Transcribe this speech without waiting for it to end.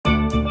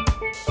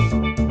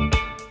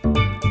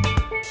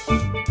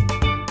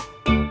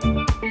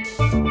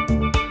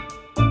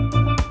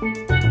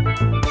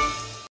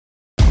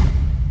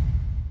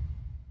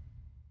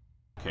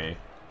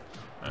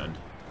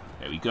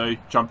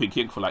go. Jumping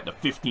kick for like the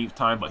 15th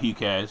time, but who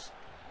cares?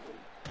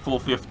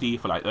 450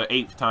 for like the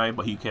 8th time,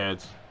 but who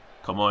cares?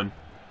 Come on.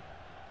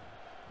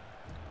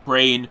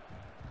 Brain.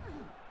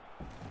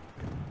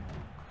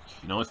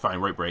 You know, it's fine.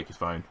 Rope break. It's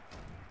fine.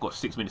 Got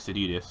 6 minutes to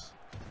do this.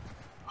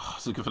 Oh,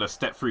 so looking for the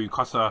step through.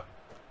 Cutter.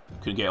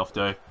 Couldn't get off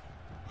though.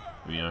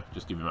 You know,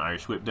 just give him an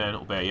Irish whip then.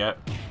 Not better yet.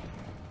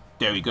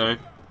 There we go.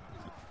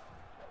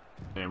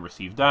 And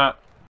receive that.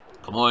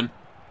 Come on.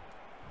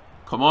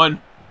 Come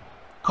on.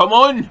 Come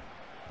on!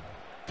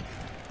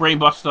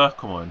 Brainbuster.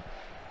 Come on.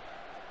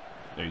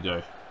 There you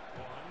go.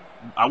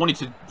 I wanted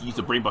to use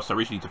the Brainbuster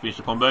originally to finish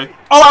the combo.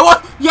 Oh, I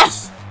won!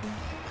 Yes!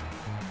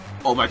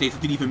 Oh my days, I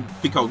didn't even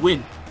think I would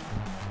win.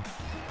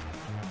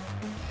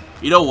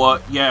 You know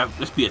what? Yeah,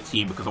 let's be a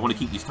team because I want to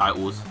keep these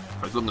titles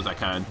for as long as I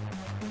can.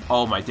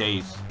 Oh my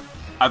days.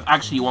 I've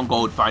actually won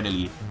gold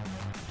finally.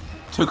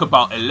 Took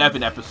about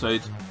 11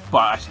 episodes, but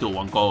I still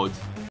won gold.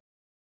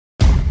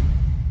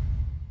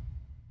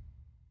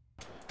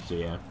 So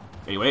yeah.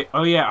 Anyway,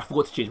 oh yeah, I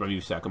forgot to change my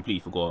moveset. I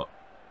completely forgot.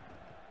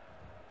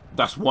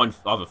 That's one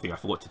other thing I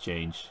forgot to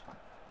change.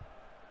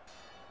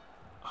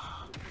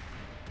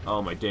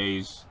 Oh my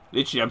days.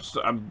 Literally,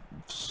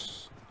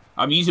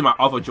 I'm using my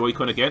other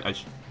Joy-Con again.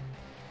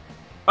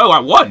 Oh, I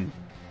won!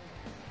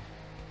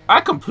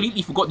 I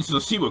completely forgot this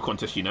was a sumo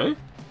contest, you know?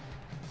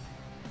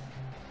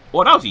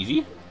 Well, that was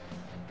easy.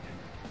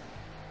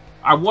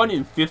 I won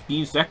in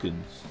 15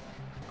 seconds.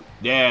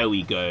 There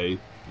we go.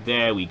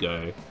 There we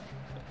go.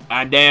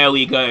 And there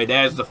we go.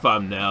 There's the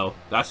thumbnail.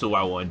 That's all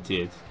I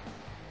wanted.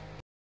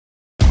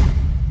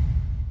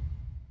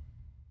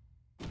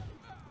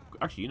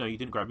 Actually, you know, you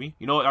didn't grab me.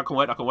 You know what? That can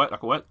work. That can work. That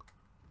can work.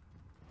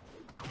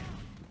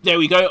 There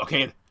we go.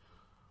 Okay.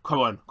 Come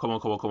on. Come on.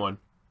 Come on. Come on.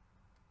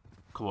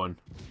 Come on.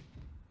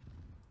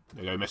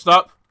 There we go. Messed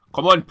up.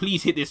 Come on.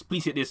 Please hit this.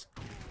 Please hit this.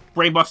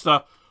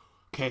 Brainbuster.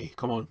 Okay.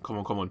 Come on. Come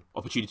on. Come on.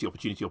 Opportunity.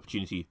 Opportunity.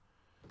 Opportunity.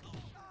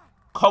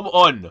 Come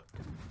on.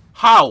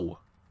 How?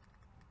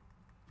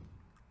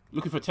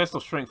 Looking for a test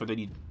of strength, but then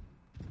you...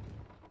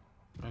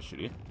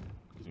 Actually,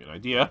 gives me an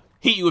idea.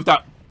 Hit you with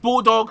that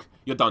bulldog.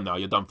 You're done now.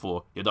 You're done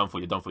for. You're done for.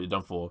 You're done for. You're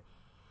done for.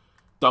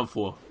 Done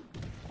for.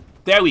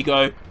 There we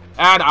go.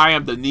 And I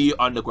am the new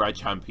undergrad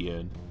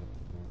champion.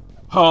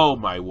 Oh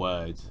my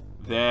word.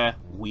 There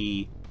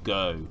we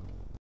go.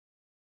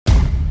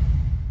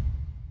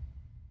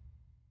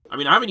 I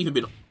mean, I haven't even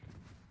been...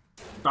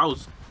 That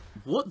was...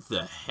 What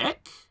the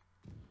heck?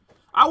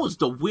 I was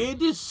the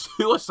weirdest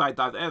suicide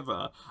dive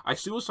ever. I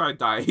suicide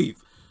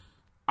dive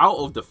out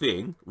of the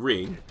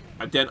ring,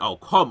 and then, oh,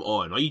 come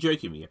on. Are you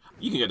joking me?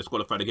 You can get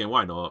disqualified again.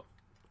 Why not?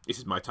 This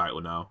is my title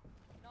now.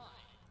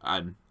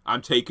 And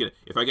I'm taking it.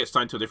 If I get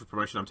signed to a different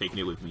promotion, I'm taking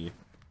it with me.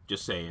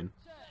 Just saying.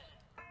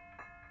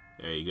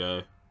 There you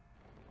go.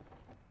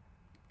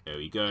 There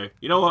we go.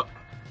 You know what?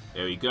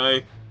 There we go.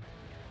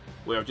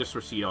 Wait, I've just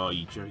received... Oh, are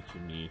you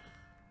joking me?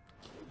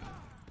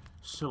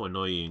 So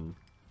annoying.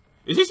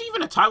 Is this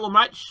even a title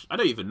match? I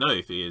don't even know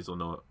if it is or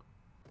not.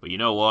 But you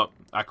know what?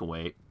 I can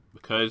wait.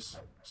 Because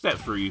step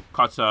 3,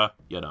 cutter,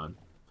 you're done.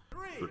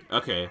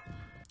 Okay.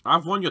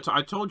 I've won your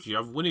I told you,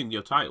 I've winning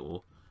your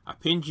title. I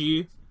pinned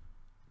you.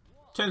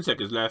 10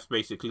 seconds left,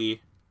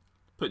 basically.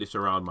 Put this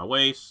around my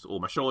waist or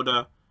my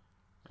shoulder.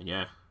 And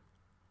yeah.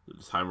 Let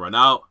the time run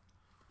out.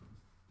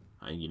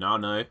 And you now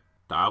know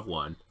that I've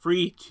won.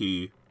 3,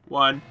 2,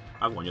 1.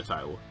 I've won your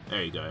title.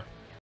 There you go.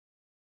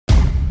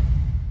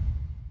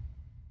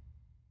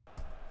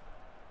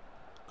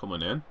 Come on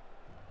then.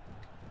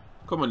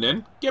 Come on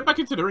then. Get back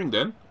into the ring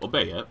then. Or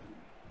better yet.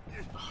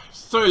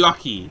 So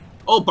lucky.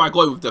 Oh my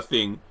god, with the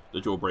thing. The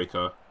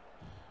jawbreaker.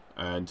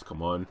 And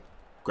come on.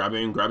 Grab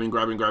him, grab him,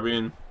 grab him, grab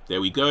him. There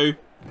we go.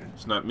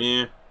 Snap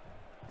mirror.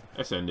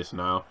 Let's end this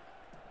now.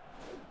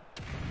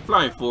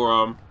 Flying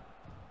forearm.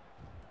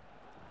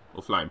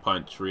 Or flying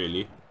punch,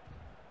 really.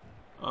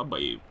 Oh,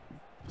 but he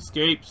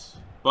escapes.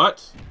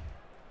 But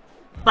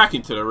back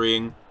into the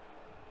ring.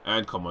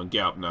 And come on,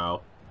 get up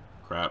now.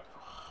 Crap.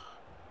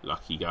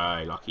 Lucky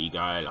guy, lucky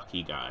guy,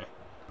 lucky guy.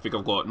 I think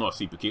I've got, not a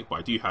super kick, but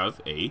I do have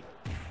a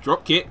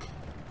drop kick.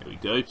 There we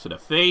go, to the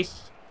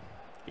face.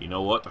 You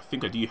know what? I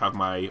think I do have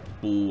my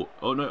ball.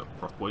 Oh no,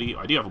 crossbody.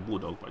 I do have a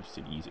bulldog, but I just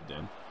didn't use it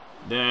then.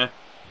 There.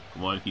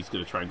 Come on, he's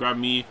going to try and grab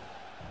me.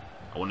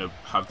 I want to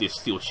have this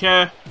steel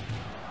chair.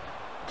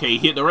 Okay,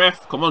 hit the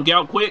ref. Come on, get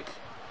out quick.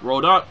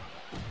 Rolled up.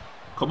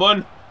 Come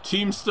on,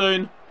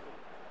 tombstone.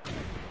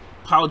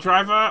 Power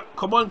driver.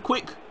 Come on,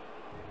 quick.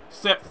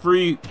 Step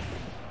through.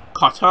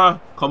 Cutter,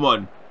 come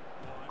on.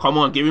 Come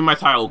on, give me my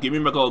title. Give me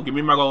my gold. Give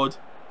me my gold.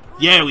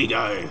 There we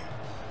go.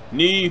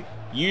 New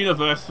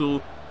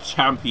Universal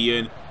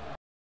Champion.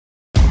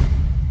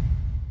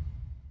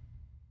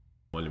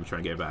 Well, let me try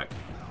and get it back.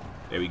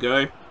 There we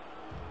go.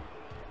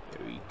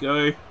 There we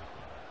go.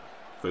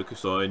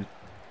 Focus on.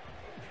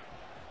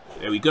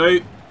 There we go.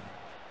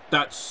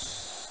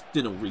 That's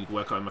didn't really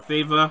work out in my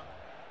favor.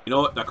 You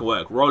know what? That could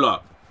work. Roll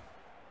up.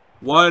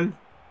 1.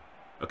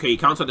 Okay, he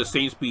counts at the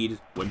same speed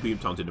when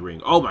Boomtown's in the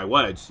ring. Oh my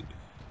words.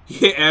 He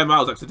hit air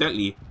miles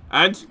accidentally.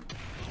 And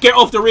get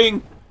off the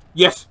ring.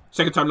 Yes,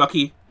 second time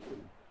lucky.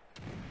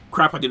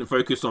 Crap, I didn't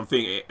focus on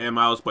thing air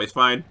miles, but it's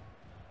fine.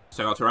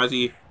 Check out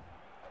Tarazi.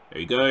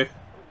 There you go.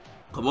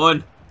 Come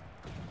on.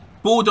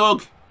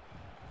 Bulldog.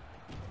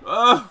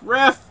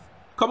 Ref.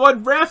 Come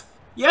on, ref.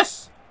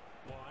 Yes.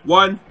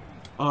 1.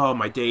 Oh,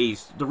 my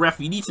days. The ref,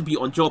 you need to be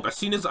on job. As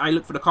soon as I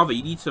look for the cover,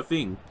 you need to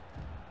thing.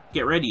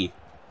 Get ready.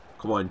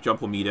 Come on,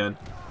 jump on me then.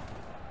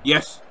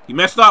 Yes. He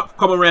messed up.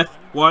 Come on, ref.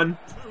 1,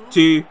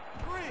 2,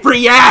 3.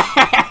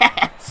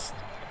 Yes!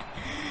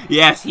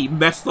 Yes, he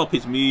messed up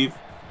his move.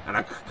 And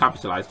I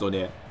capitalized on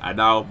it. And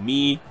now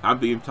me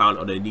and Boomtown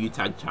on the new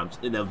tag champs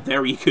in a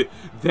very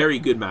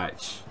good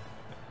match.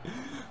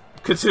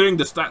 Considering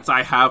the stats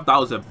I have, that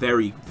was a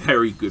very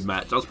good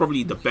match. That was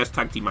probably the best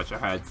tag team match I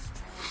had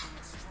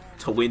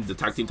to win the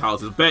tag team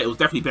titles. It was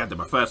definitely better than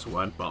my first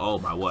one, but oh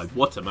my word,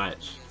 what a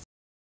match.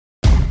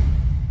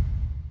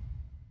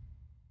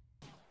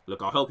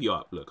 Look, I'll help you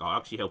up. Look, I'll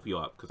actually help you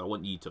up because I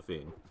want you to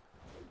thing.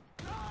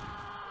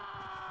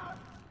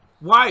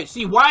 Why?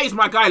 See, why is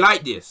my guy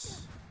like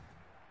this?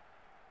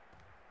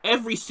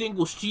 Every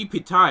single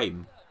stupid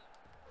time.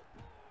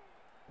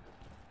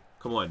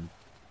 Come on.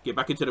 Get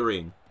back into the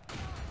ring.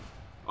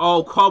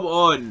 Oh, come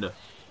on.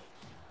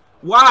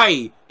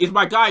 Why is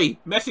my guy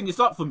messing this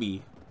up for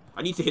me?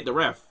 I need to hit the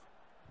ref.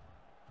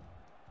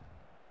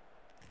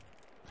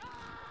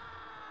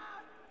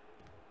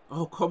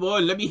 Oh, come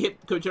on. Let me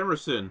hit Coach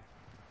Emerson.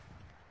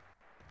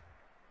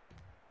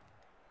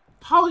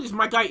 How is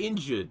my guy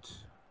injured?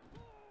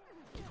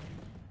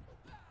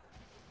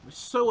 It's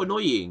so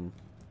annoying.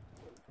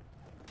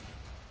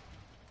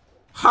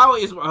 How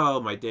is... Oh,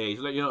 my days.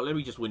 Let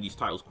me just win these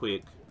titles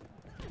quick.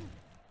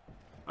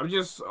 I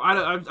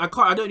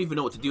don't even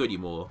know what to do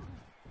anymore.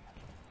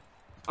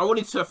 I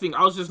wanted to think,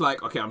 I was just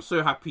like, okay, I'm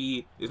so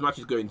happy. This match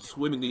is going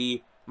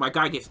swimmingly. My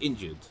guy gets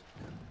injured.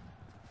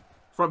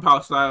 Front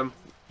power slam,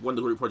 won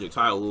the group project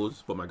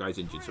titles, but my guy's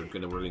injured, so I'm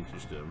going to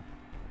relinquish them.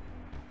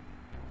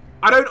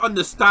 I don't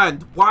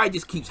understand why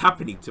this keeps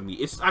happening to me.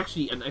 It's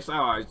actually, and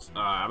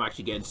I'm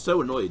actually getting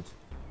so annoyed.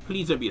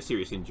 Please don't be a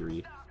serious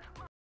injury.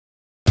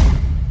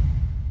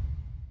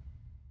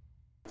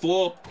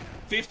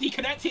 450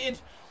 connected.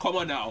 Come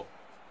on now.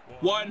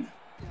 1.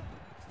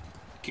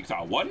 Kicked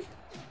out 1.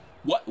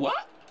 What?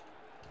 What?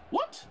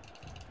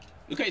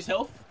 Look at his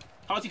health.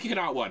 How's he kicking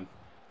out 1?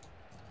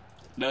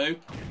 No.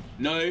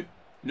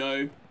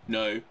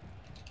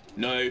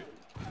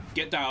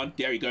 Get down.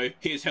 There we go.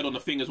 Hit his head on the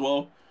thing as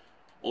well.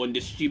 On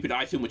this stupid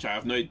item, which I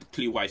have no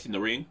clue why it's in the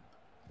ring.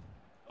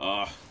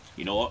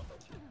 You know what?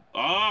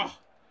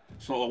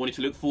 It's not what I wanted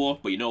to look for,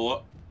 but you know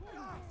what?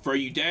 Throw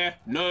you there.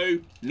 No.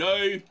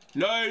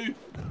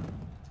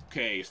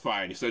 Okay, it's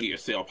fine. It's only a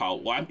sit-up power.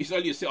 Why? It's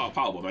only a sit-up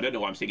power bomb. I don't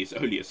know why I'm saying it's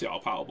only a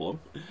sit-up power bomb.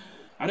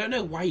 I don't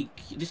know why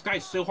this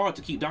guy's so hard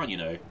to keep down, you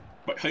know.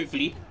 But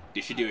hopefully,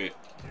 this should do it.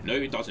 No,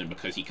 it doesn't,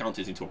 because he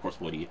counters into a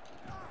crossbody.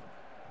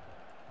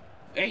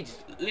 Hey,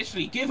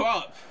 literally, give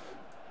up.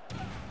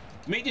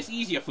 Make this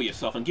easier for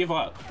yourself and give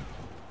up.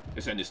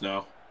 Let's end this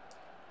now.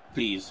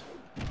 Please.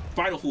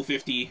 Final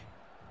 450.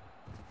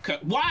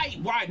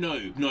 Why? No,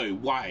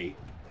 why?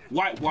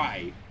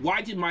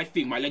 Why did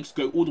my legs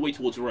go all the way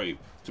towards the rope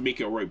to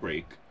make it a rope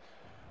break?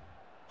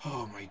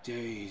 Oh my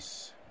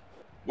days.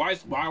 Why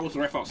was the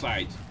ref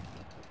outside?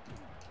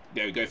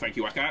 There we go, thank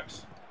you,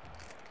 Wackax.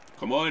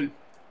 Come on.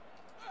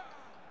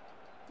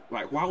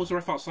 Like, why was the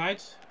ref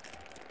outside?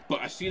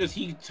 But as soon as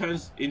he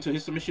turns into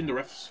his submission, the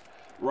ref's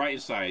right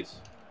inside.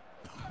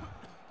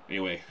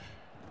 Anyway,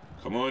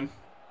 come on.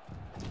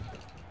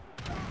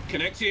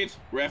 Connected.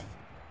 Ref,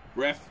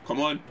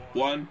 come on.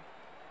 1,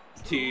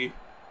 2,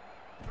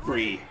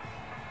 3.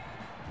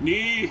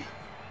 New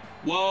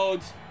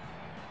world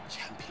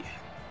champion.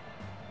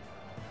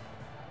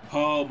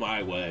 Oh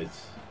my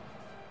words.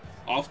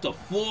 After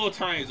 4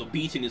 times of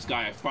beating this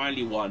guy, I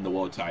finally won the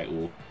world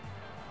title.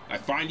 I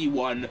finally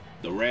won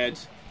the red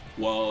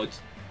world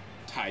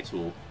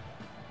title.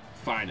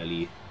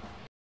 Finally.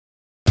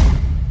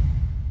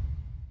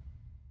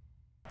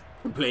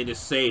 I'm playing this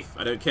safe.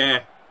 I don't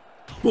care.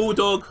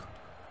 Bulldog.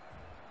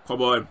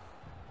 Come on.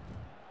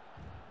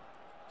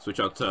 Switch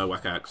out to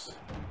Wackax.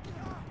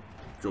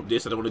 Drop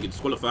this. I don't want to get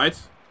disqualified.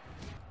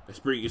 Let's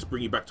bring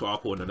you back to our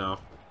corner now.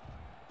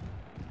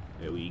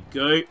 There we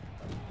go.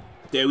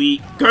 There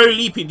we go.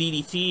 Leaping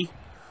DDT.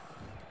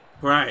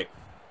 Right.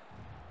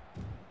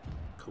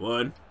 Come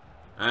on.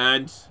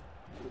 And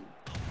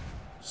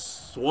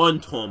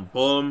Swanton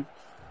Bomb.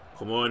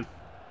 Come on.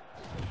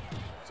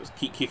 Just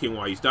keep kicking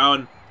while he's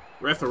down.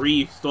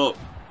 Referee, stop.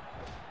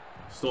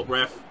 Stop,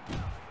 ref.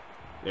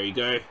 There you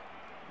go.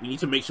 We need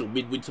to make sure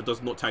Midwinter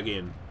does not tag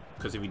in.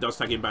 Because if he does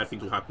tag in, bad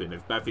things will happen.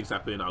 If bad things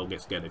happen, I'll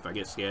get scared. If I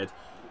get scared,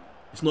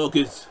 it's not a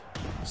good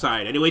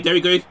sign. Anyway, there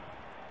we go.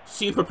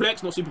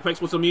 Superplex, not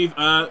Superplex. What's the move?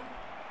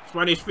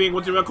 Spanish thing.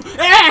 What's it called?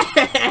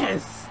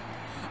 Yes!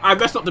 I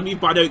messed up the move,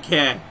 but I don't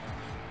care.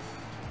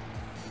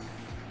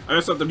 I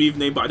messed up the move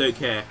name, but I don't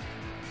care.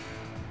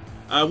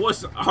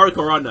 What's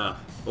Hurricanrana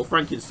or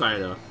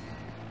Frankensteiner?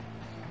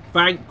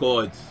 Thank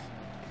God.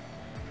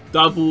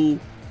 Double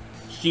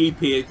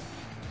stupid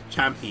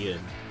champion.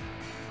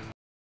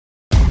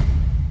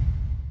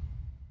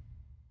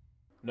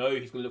 No,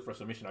 he's going to look for a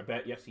submission, I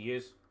bet. Yes, he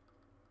is.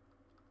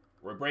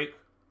 Row break.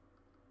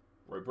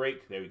 Row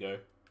break. There we go.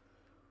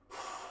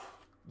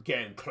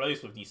 Getting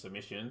close with these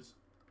submissions.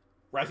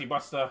 Razzie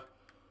Buster.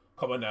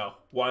 Come on now.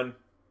 1,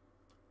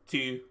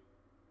 2.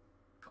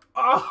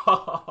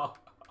 Oh!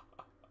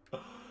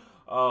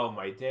 Oh,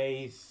 my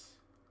days.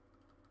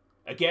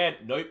 Again.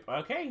 Nope.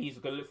 Okay, he's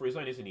going to look for his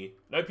own, isn't he?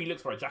 Nope, he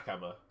looks for a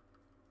jackhammer.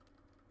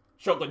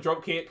 Shotgun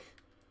drop kick.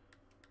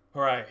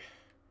 Alright.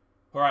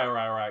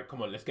 Alright.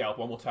 Come on, let's get up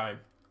one more time.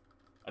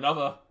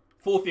 Another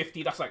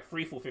 450. That's like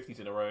 3 450s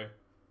in a row.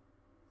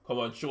 Come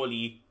on,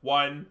 surely.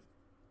 1,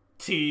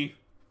 2.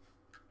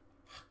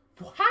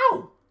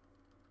 How?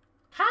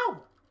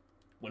 How?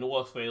 When all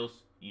else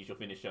fails, use your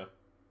finisher.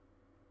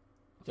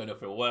 Don't know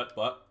if it'll work,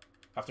 but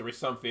have to risk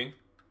something.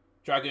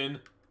 Dragon.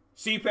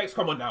 Suplex.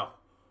 Come on now.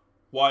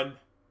 1,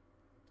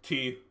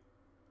 2.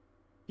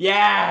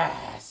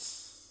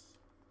 Yes!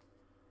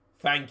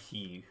 Thank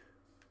you.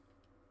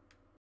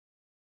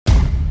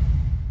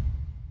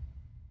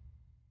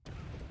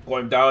 Got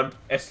him down.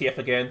 STF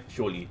again.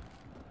 Surely.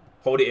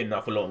 Hold it in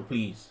now for long,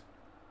 please.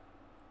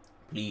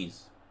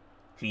 Please.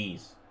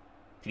 Please.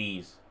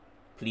 Please.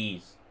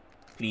 Please.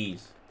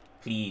 Please.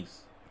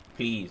 Please.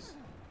 Please.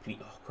 Please.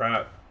 Oh,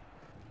 crap.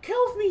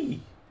 Kills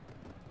me.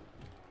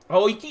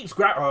 Oh, he keeps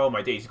grabbing. Oh,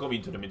 my days. He's got me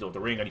into the middle of the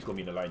ring and he's got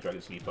me in the Lion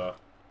Dragon Sleeper.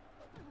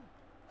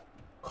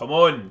 Come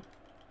on.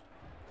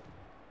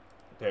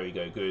 There we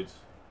go. Good.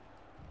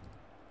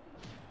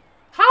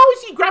 How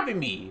is he grabbing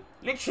me?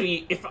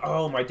 Literally, if...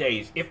 Oh, my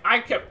days. If I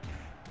kept...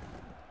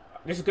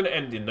 This is going to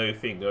end in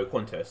no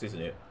contest,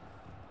 isn't it?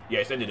 Yeah,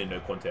 it's ended in no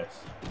contest.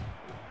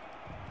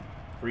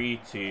 3,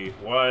 2,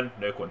 1.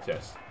 No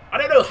contest. I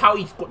don't know how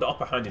he's got the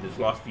upper hand in his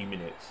last few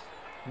minutes.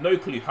 No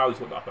clue how he's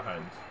got the upper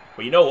hand.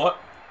 But you know what?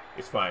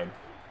 It's fine.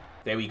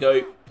 There we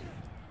go.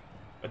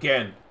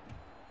 Again.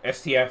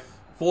 STF.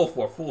 4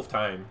 for a 4th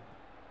time.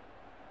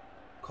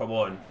 Come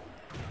on.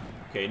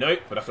 Okay, no.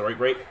 But that's a right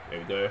break. There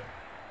we go.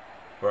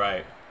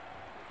 Alright.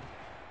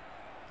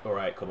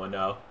 Alright, come on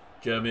now.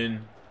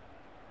 German.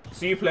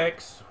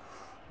 Suplex.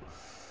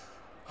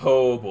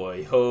 Oh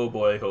boy. Oh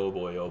boy. Oh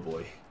boy. Oh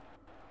boy.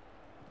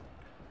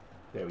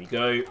 There we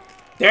go.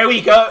 There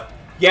we go.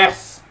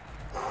 Yes.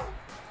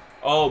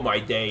 Oh my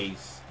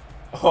days.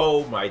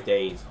 Oh my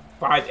days.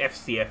 5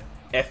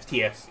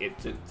 FTS it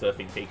took to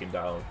thing taken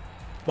down.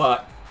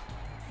 But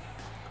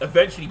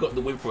eventually got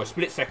the win for a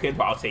split second,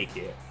 but I'll take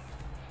it.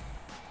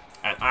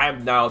 And I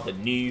am now the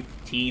new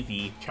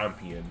TV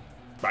champion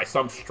by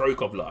some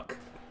stroke of luck.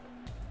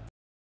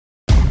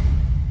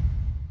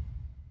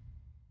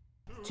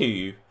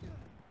 2.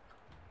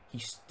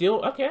 He's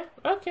still... Okay.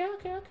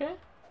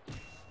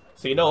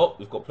 So you know what?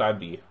 We've got plan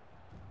B.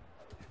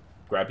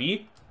 Grab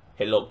you.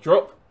 Headlock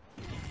drop.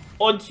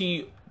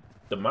 Onto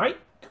the mic.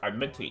 I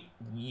meant to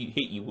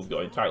hit you with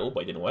your own title,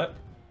 but it didn't work.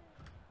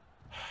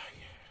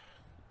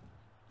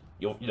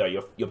 You're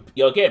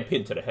getting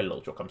pinned to the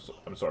headlock drop.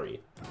 I'm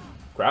sorry.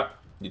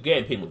 Crap. You're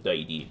getting pinned with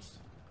dirty deeds.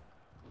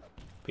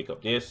 Pick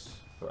up this.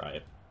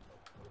 Right.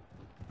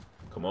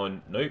 Come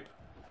on. Nope.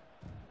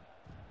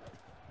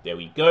 There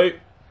we go.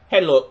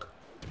 Headlock.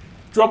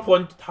 Drop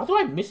one. How do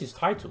I miss his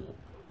title?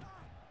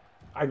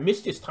 I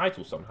missed his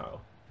title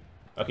somehow.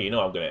 Okay, you know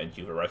I'm going to end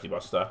you with a Razzie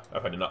Buster.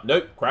 I've had enough.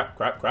 Nope. Crap.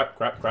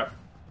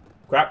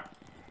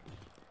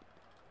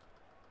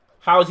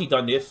 How has he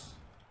done this?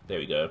 There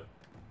we go.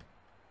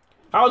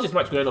 How is this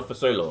match going on for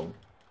so long?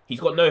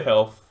 He's got no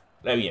health.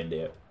 Let me end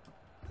it.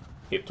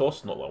 Hip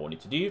toss. Not what I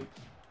wanted to do.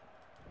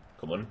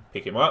 Come on.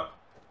 Pick him up.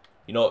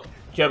 You know what?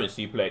 German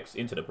suplex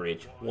into the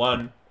bridge.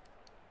 1,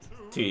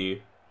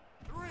 2,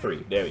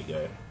 3. There we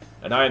go.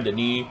 And I am the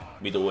new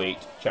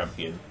middleweight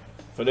champion.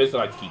 For those that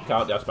like to keep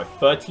count, that's my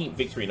 13th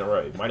victory in a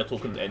row. Minor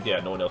talking and yeah,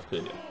 no one else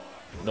could.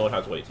 No one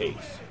has what it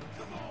takes.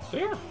 So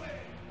yeah.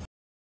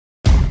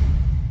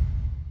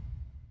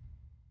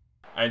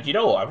 And you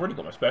know what? I've already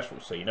got my special,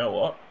 so you know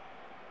what?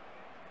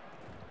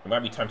 It might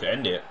be time to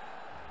end it.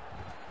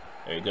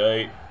 There you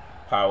go.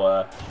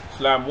 Power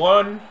slam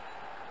 1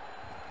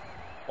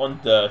 on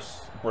the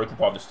broken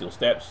part of the steel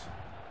steps.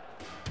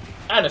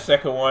 And a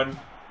second one.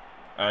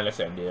 And let's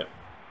end it.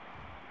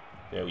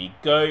 There we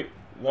go.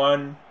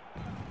 1.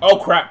 Oh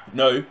crap!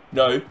 No.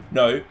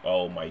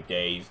 Oh my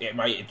days.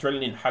 My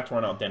adrenaline had to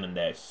run out then and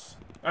there.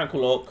 Ankle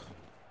lock.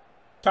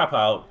 Tap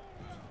out.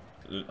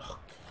 Ugh.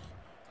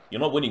 You're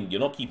not winning. You're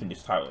not keeping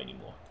this title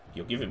anymore.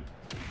 You're giving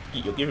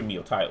me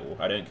your title.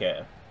 I don't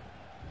care.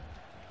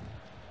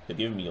 You're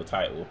giving me your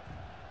title.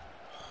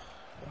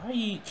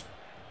 Why?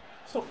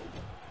 So.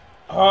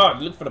 Ah,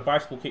 look for the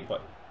bicycle kick,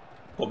 but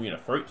got me in a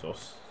throat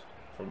toss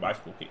from a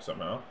bicycle kick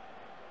somehow.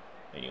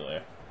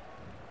 Anyway.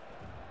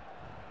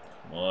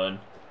 Come on.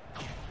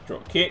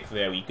 Drop kick.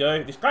 There we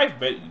go. This guy's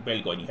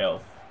barely got any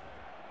health.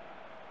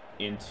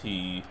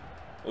 Into...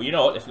 Well, you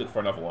know what? Let's look for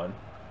another one.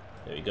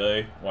 There we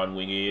go. One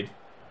winged.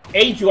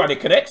 Angel and it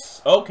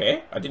connects.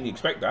 Okay. I didn't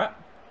expect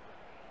that.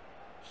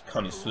 He's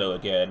kind of slow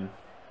again.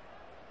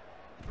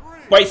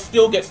 But he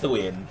still gets the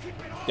win.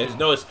 There's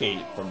no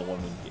escape from the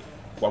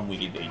one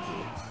winged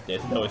Angel.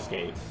 There's no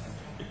escape.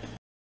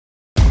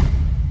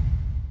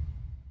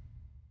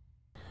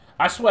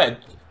 I swear.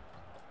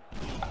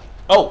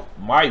 Oh,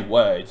 my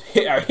word.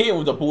 I hit him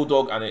with the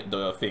bulldog and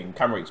the thing.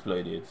 Camera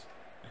exploded.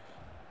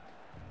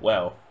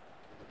 Well.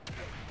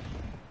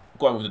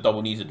 Going with the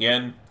double knees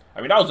again.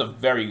 I mean, that was a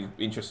very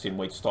interesting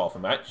way to start off a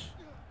match.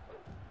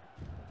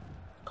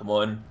 Come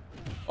on.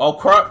 Oh,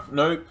 crap.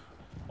 Nope.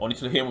 Only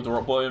to hit him with the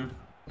rock bottom.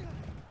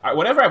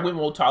 Whenever I win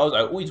world titles, I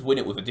always win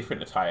it with a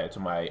different attire to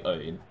my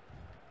own.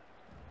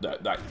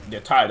 The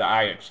attire that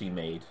I actually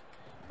made.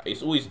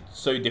 It's always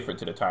so different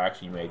to the attire I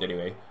actually made.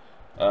 Anyway.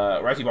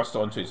 Risey Buster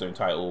onto his own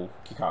title.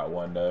 Kick out at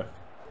 1 though.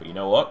 But you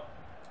know what?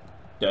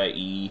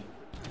 Dirty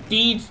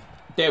deeds.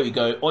 There we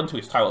go. Onto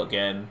his title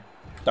again.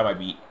 That might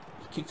be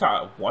kicked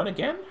out at 1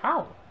 again?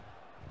 How?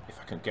 If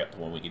I can get the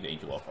one with the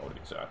angel off, I would have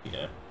been so happy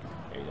there.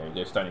 There we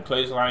go. Standing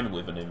clothesline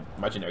with an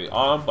imaginary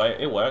arm, but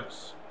it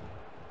works.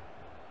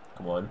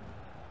 Come on.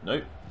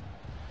 Nope.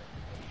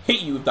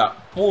 Hit you with that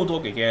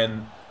bulldog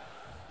again.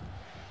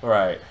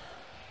 Alright.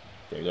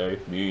 There we go.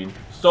 Moon.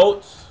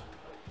 Salt.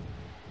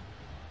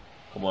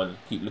 Come on.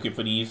 Keep looking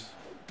for these.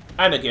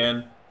 And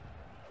again.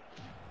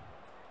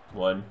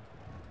 Come on.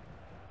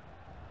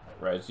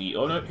 Razzie.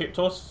 Oh no. Hip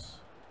toss.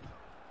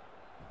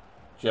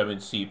 German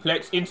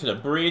suplex into the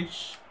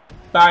bridge.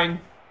 Bang.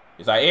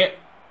 Is that it?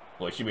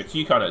 Well, it should be a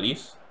 2 count at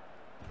least.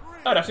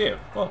 Oh, that's it.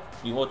 Well,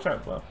 you world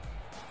champ. Well,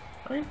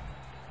 I mean,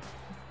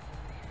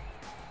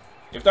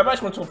 if that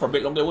match went on for a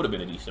bit longer, it would have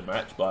been a decent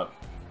match, but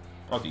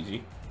that was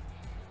easy.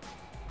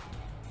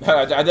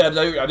 I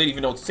didn't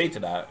even know what to say to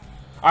that.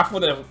 I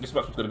thought that this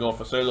match was going to go on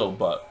for so long,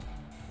 but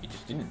it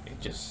just didn't. It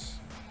just...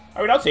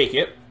 I mean, I'll take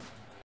it.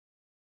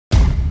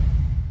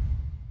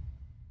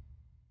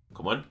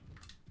 Come on.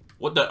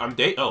 What the... I'm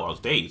dazed. Oh, I was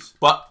dazed.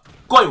 But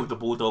going with the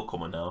bulldog.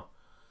 Come on now.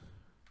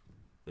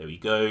 There we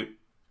go.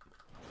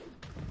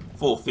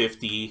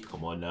 450.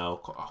 Come on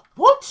now. Oh,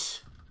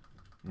 what?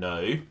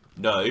 No.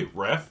 No.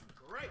 Ref.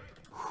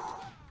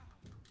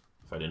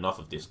 I've had enough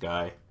of this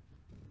guy.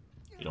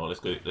 You know,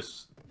 let's go.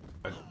 Let's...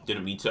 I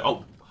didn't mean to...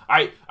 Oh.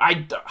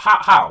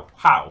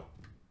 How?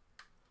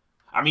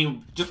 I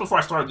mean, just before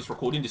I started this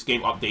recording, this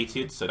game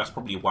updated, so that's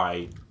probably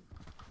why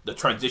the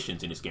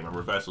transitions in this game and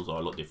reversals are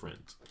a lot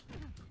different.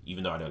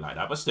 Even though I don't like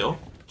that, but still.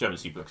 German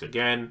suplex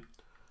again.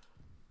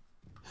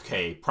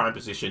 Okay, prime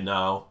position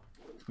now.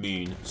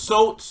 Moon.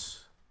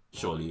 Salt.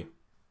 Surely.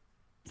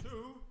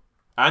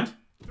 And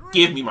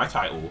give me my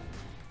title.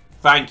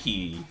 Thank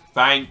you.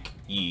 Thank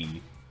you.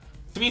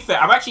 To be fair,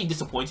 I'm actually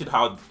disappointed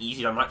how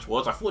easy that match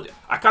was.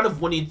 I kind of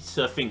wanted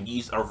to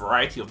use a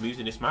variety of moves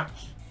in this match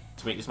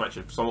to make this match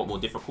somewhat more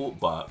difficult,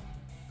 but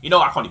you know,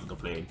 I can't even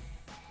complain.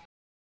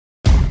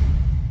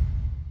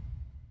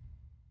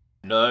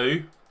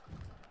 No.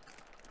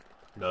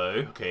 No.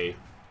 Okay.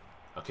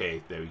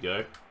 Okay, there we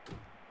go.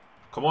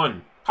 Come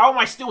on. How am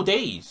I still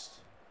dazed?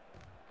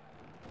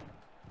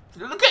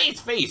 Look at his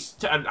face.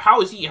 And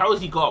how has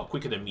he got up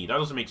quicker than me? That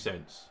doesn't make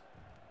sense.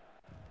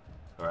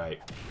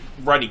 Alright.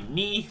 Running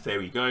knee. There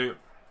we go.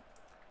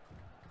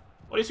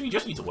 Honestly, we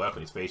just need to work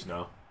on his face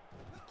now.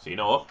 So you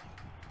know what?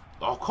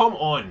 Oh, come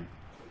on.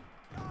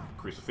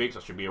 Crucifix.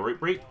 That should be a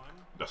rope break.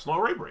 That's not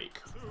a rope break.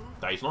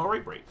 That is not a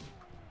rope break.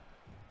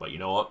 But you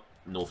know what?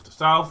 North to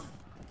south.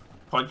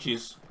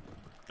 Punches.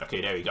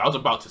 Okay, there we go. I was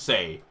about to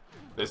say.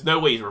 There's no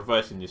way he's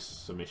reversing this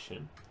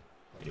submission.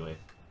 Anyway.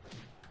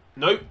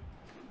 Nope.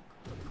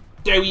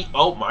 There we...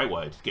 Oh, my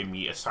word. Give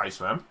me a side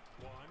slam.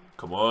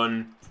 Come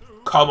on.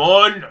 Come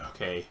on!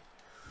 Okay.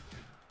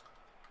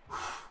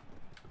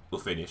 We're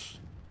finished.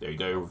 There we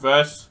go.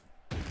 Reverse.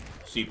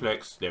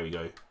 Suplex. There we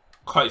go.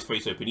 Cut his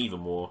face open even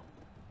more.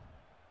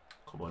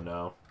 Come on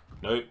now.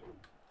 Nope.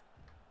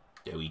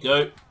 There we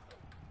go.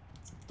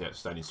 That's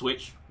standing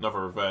switch. Another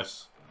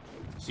reverse.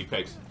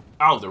 Suplex.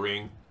 Out of the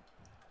ring.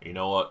 You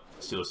know what?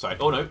 Still aside.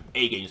 Oh no.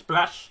 A-game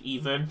splash.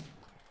 Even.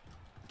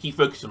 Keep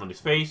focusing on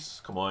his face.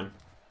 Come on.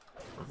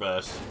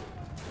 Reverse.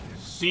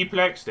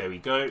 Suplex. There we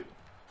go.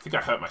 I think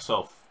I hurt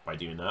myself by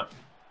doing that.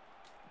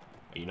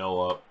 You know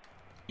what?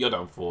 You're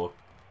done for.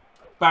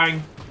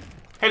 Bang.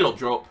 Headlock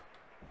drop.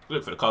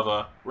 Look for the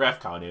cover. Ref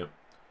count it.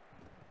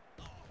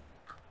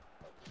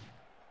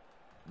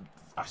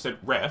 I said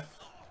ref.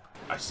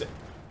 I said...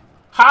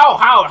 How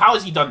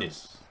has he done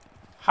this?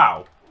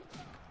 How?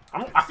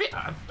 I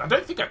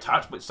don't think I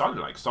tapped, but it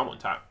sounded like someone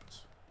tapped.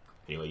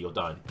 Anyway, you're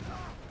done.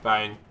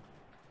 Bang.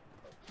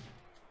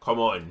 Come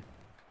on.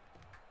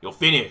 You're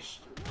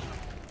finished.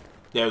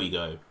 There we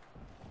go.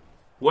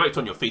 Worked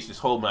on your face this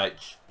whole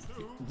match.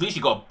 At least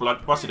you got a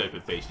blood busted open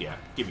face. Yeah,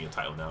 give me your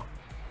title now.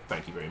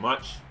 Thank you very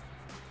much.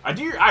 I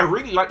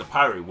really like the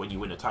pyro when you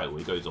win a title.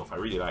 It goes off. I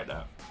really like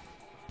that.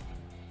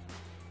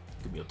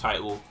 Give me your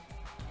title.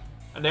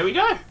 And there we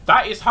go.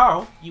 That is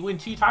how you win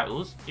 2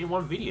 titles in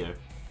one video.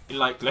 In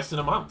like less than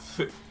a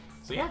month.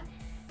 So yeah.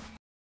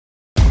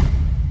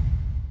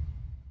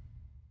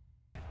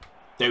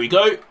 There we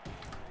go.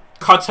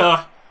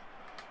 Cutter.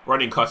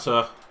 Running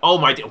cutter. Oh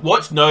my...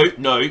 What? No,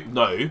 no,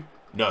 no,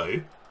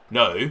 no,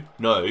 no,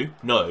 no,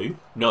 no,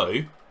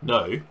 no,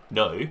 no,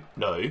 no,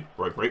 no.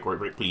 Rope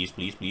break, please,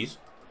 please, please.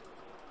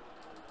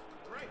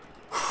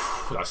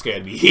 That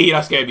scared me.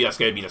 That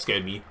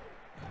scared me.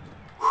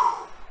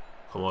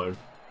 Come on.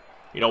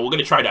 You know, we're going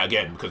to try that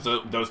again, because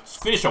the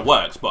finisher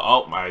works, but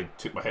oh, I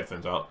took my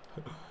headphones out.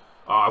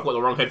 I've got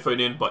the wrong headphone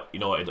in, but you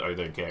know what, I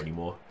don't care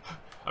anymore.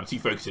 I'm too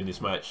focused in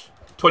this match.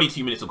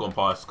 22 minutes have gone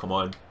past, come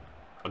on.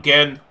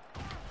 Again,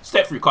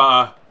 step through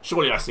cutter.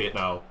 Surely that's it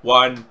now.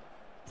 1,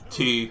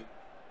 2.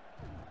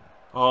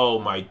 Oh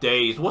my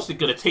days, what's it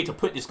going to take to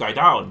put this guy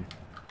down?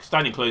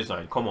 Standing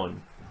clothesline, come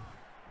on.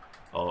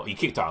 Oh, he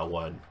kicked out of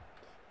 1.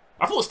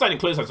 I thought standing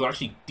clotheslines were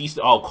actually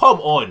decent. Oh, come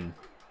on.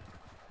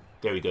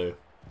 There we go.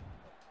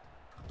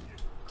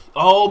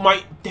 Oh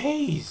my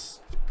days!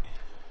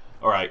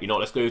 Alright, you know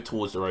what, let's go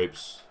towards the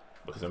ropes.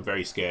 Because I'm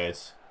very scared.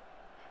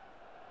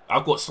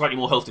 I've got slightly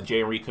more health than Jay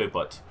and Rico,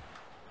 but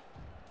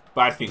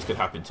bad things could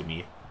happen to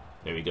me.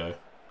 There we go.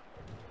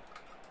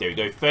 There we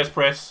go. First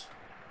press.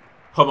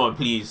 Come on,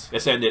 please.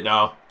 Let's end it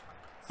now.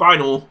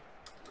 Final.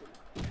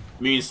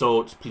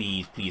 Moonsault.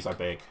 Please, please, I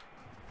beg.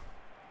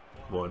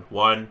 Come on.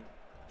 1,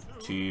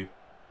 2.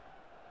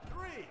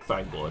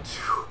 Thank God.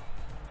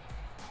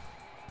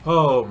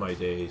 Oh my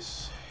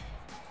days.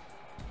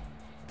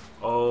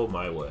 Oh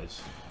my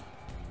words.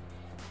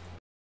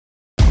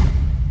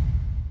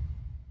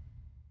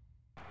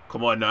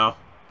 Come on now.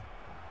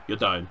 You're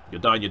done.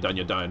 You're done, you're done,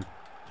 you're done.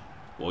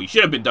 Well, you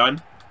should have been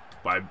done.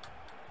 But I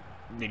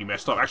nearly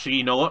messed up. Actually,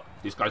 you know what?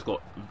 This guy's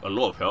got a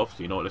lot of health.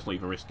 So you know what? Let's not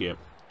even risk it.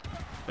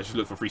 Let's just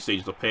look for 3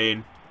 stages of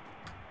pain.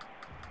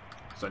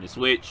 Sudden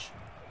switch.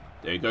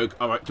 There you go.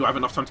 Alright, do I have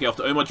enough time to get off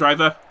the Omar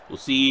driver? We'll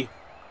see.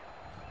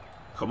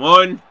 Come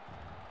on.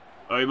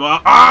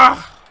 Omar.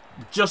 Ah!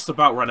 Just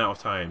about run out of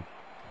time.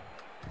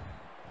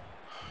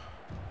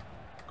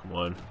 Come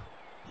on.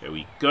 There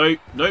we go.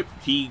 Nope.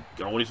 I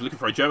wanted to look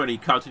for a German and he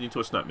counted into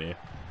a snapmare.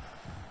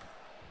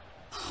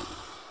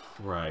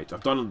 Right.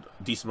 I've done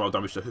a decent amount of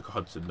damage to Hooker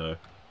Hudson though.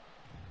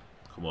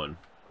 Come on.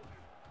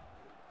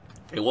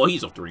 Okay, well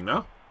he's off the ring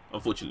now.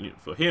 Unfortunately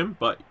for him,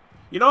 but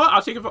you know what?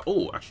 I'll take it for...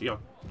 Oh, actually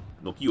I'll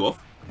knock you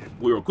off.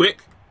 Real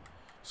quick.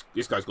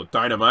 This guy's got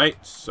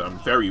dynamite, so I'm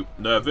very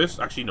nervous.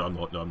 Actually, no I'm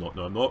not. No, I'm not.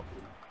 No, I'm not.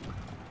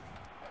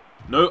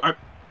 No, I...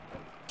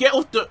 Get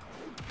off the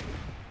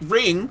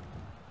ring!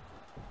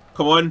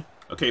 Come on.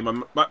 Okay,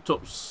 my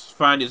laptop's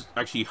fan is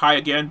actually high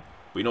again.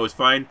 But you know it's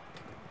fine.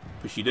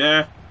 Push you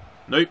there.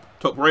 Nope.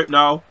 Top rope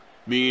now.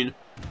 Mean.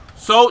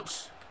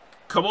 Salt.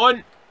 Come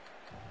on.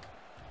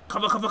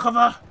 Cover, cover,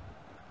 cover.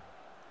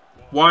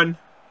 1,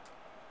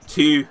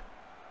 2.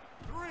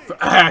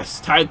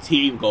 Yes, tag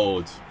team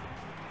gold.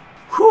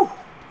 Whew.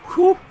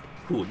 Whew.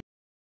 Whew.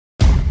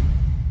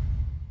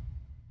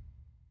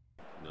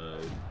 No.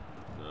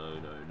 No,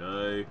 no,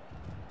 no.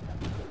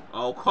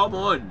 Oh, come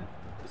on.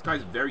 This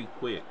guy's very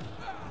quick.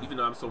 Even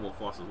though I'm somewhat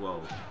fast as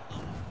well.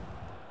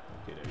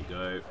 Okay, there we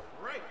go.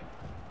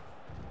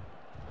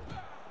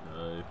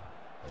 No.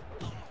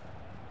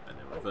 And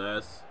then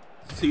reverse.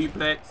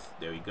 Suplex.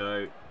 There we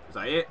go. Is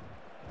that it?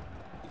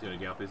 He's gonna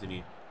get up, isn't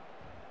he?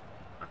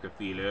 I can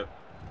feel it.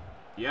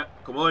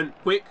 Yep, come on,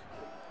 quick.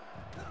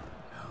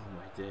 Oh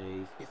my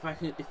days. If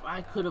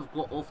I could have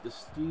got off the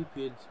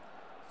stupid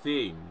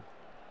thing.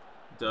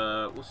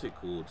 What's it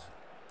called?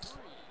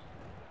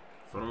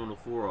 Phenomenal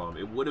forearm.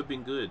 It would have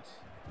been good.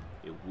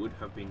 It would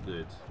have been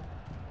good.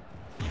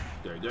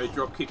 There we go.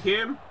 Drop kick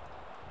him.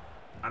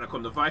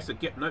 Anaconda Vice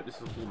again. Nope, this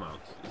is a full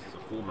mount. This is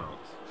a full mount.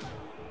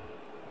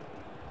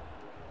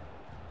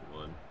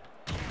 Come on.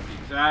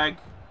 Zigzag.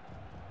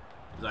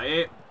 Is that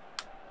it?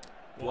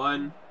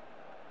 1.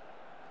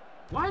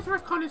 Why is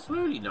Ref kind of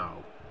slowly now?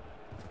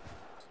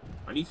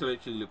 I need to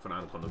literally look for an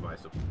Anaconda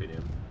Vice to pin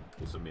him.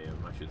 Or submit him,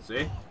 I should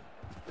say.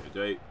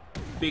 There we go.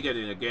 Big head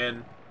in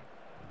again.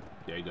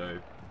 There you go.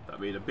 That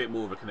made a bit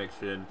more of a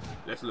connection.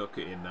 Let's look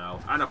at him now.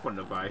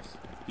 Anaconda Vice.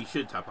 He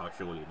should tap out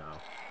surely now.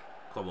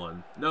 Come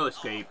on. No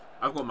escape.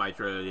 I've got my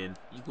adrenaline.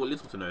 You've got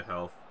little to no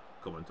health.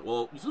 Come on.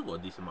 Well, you still got a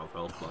decent amount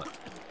of health, but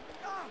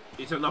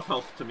it's enough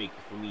health to make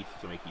for me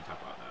to make you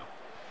tap out now.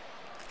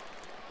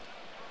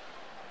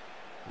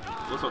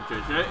 What's up,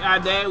 Jojo?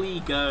 And there we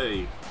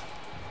go.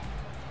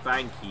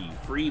 Thank you.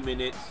 3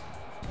 minutes.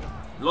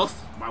 Lost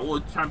my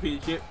World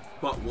Championship,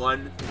 but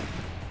won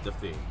the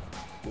thing.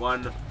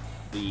 Won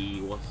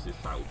the... What's this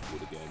title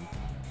called again?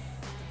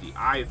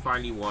 I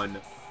finally won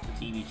the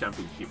TV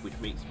Championship, which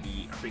makes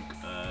me, I think,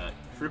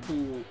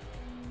 triple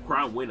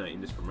crown winner in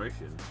this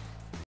promotion.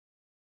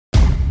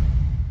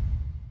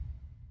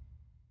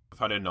 I've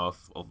had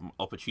enough of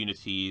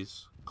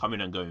opportunities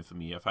coming and going for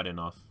me. I've had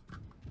enough.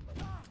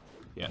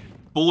 Yeah.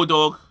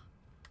 Bulldog.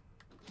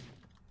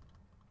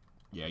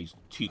 Yeah, he's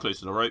too close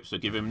to the rope, so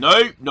give him...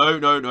 No! No,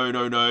 no, no,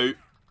 no, no.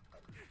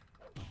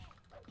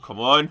 Come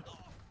on.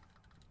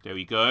 There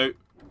we go.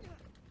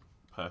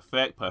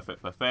 Perfect,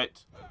 perfect,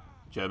 perfect.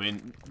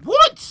 German.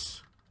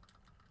 What?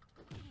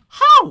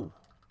 How?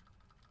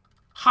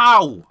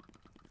 How?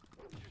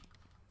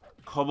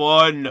 Come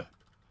on.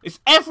 It's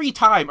every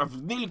time.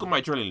 I've nearly got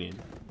my adrenaline.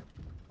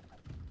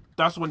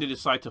 That's when they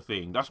decide to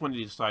thing. That's when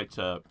they decide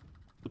to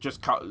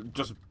just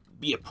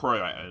be a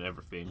pro and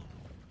everything.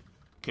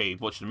 Okay,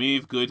 watch the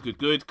move. Good, good,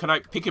 good. Can I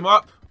pick him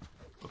up?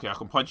 Okay, I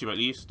can punch him at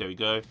least. There we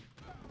go.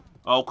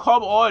 Oh,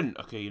 come on.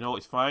 Okay, you know what?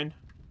 It's fine.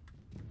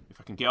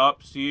 I can get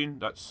up soon.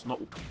 That's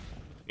not...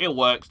 It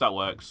works. That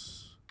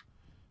works.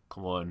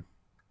 Come on.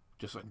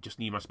 Just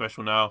need my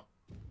special now.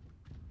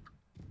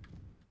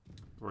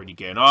 Already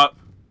getting up.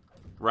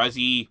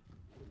 Razzie.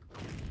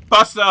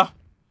 Buster!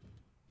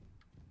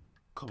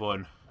 Come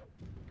on.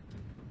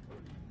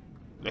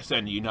 Let's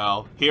end you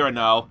now. Here and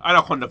now.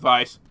 Anaconda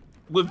Vice.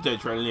 With the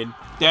adrenaline.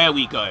 There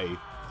we go.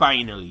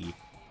 Finally.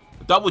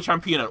 Double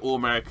champion and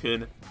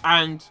All-American.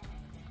 And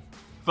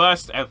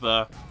first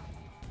ever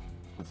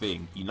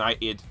thing.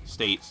 United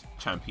States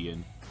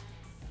champion.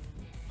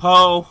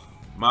 Oh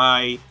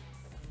my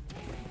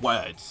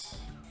words.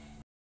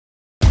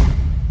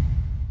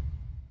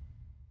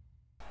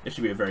 This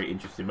should be a very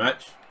interesting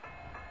match.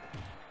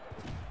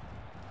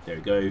 There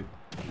we go.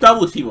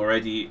 Double team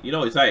already. You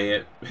know, is that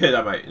it?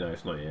 That might... No,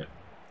 it's not it.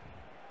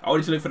 I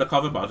wanted to look for the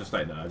cover, but I was just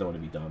like, no, I don't want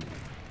to be dumb.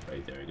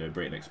 Right, there we go.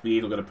 Breakneck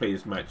speed. We're going to play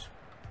this match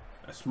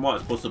as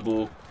smart as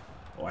possible.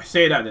 Oh, I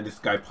say that and then this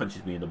guy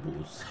punches me in the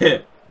balls.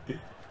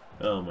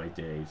 Oh my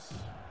days.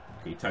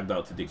 Okay, tagged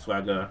out to Dick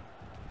Swagger.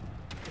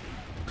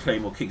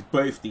 Claymore kicks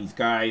both these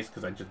guys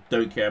because I just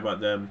don't care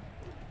about them.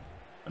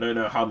 I don't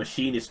know how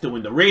Machine is still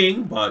in the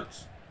ring,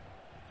 but...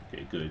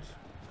 Okay, good.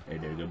 Okay,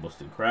 there we go.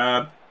 Boston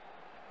Crab.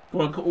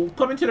 Come on,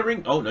 come into the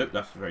ring. Oh, no,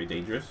 that's very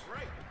dangerous.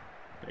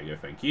 There you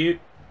go, thank you.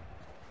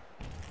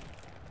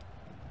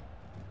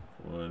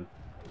 Come on.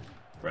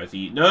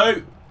 Razzie.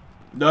 No!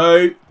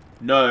 No!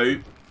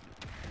 No!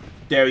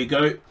 There we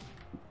go.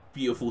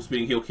 Beautiful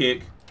spinning heel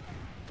kick.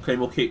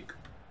 Claymore kick.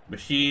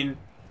 Machine.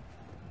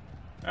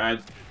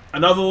 And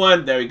another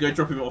one. There we go,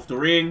 dropping him off the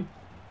ring.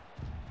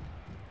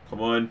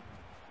 Come on.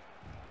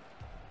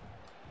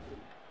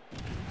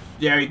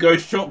 There we go,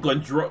 shotgun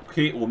drop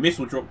kick, or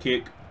missile drop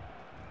kick.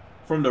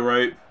 From the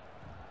rope.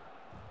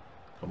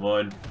 Come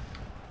on.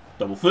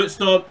 Double foot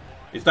stomp.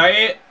 Is that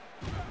it?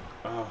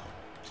 Oh,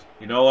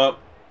 you know what?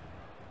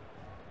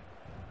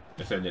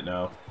 Let's end it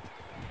now.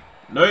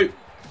 Nope.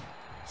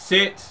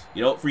 Sit.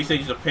 You know, 3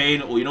 stages of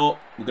pain. Or you know what?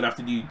 We're going to have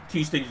to do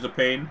 2 stages of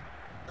pain.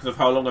 Because of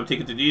how long I'm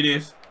taking to do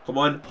this. Come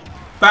on.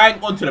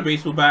 Bang onto the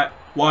baseball bat.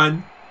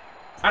 1.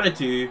 And a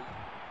 2.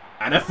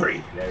 And a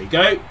 3. There we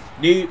go.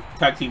 New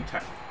tag team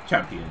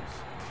champions.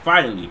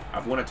 Finally,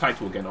 I've won a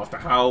title again after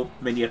how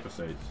many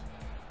episodes?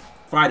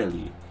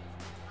 Finally.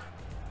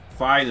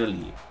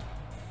 Finally.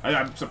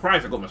 I'm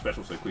surprised I got my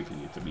special so quickly,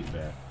 to be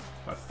fair.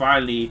 I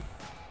finally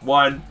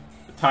won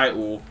the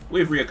title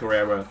with Rhea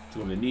Carrera to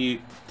become the new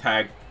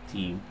tag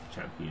team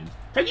champions.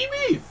 Can you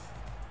move?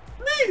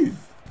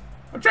 Move!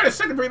 I'm trying to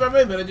celebrate my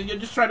moment and you're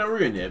just trying to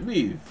ruin it.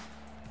 Move.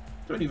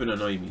 Don't even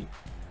annoy me.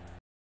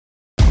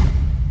 Come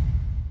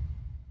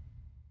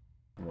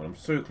on, I'm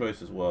so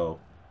close as well.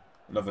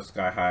 Another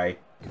sky high.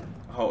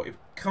 Oh, it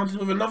counted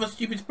with another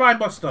stupid spine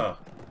buster.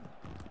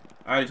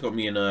 I just got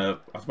me in a,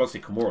 I was about to say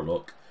Kimura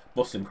lock.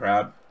 Boston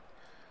Crab.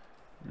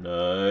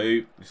 No.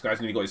 This guy's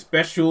nearly got his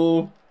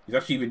special. He's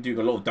actually been doing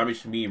a lot of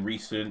damage to me in the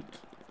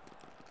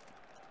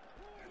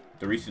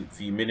recent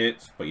few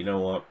minutes. But you know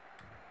what?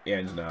 It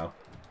ends now.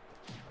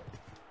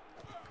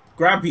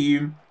 Grab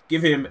him.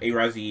 Give him a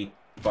Razzie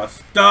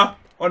Buster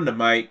on the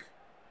mic.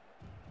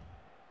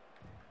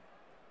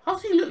 How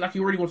does he look like he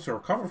already wants to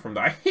recover from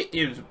that? I hit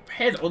his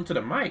head onto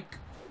the mic.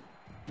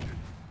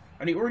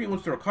 And he already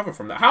wants to recover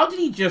from that. How did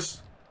he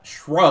just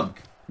shrug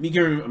me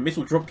giving him a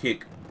missile drop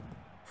kick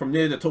from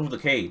near the top of the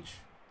cage?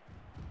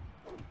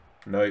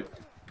 Nope.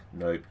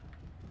 Nope.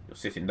 You're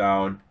sitting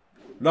down.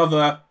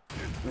 Another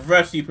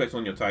reverse suplex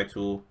on your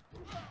title.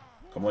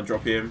 Come on,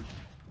 drop him.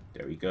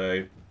 There we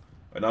go.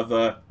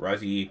 Another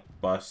Razzie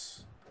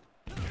Bus.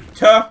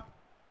 Ta!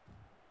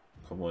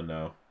 Come on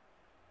now.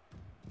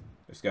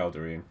 Let's get out of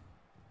the ring.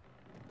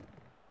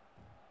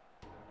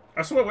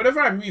 I swear,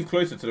 whenever I move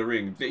closer to the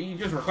ring, he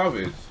just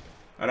recovers.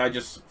 And I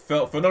just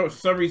fell. For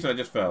some reason, I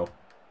just fell.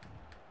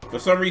 For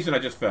some reason, I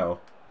just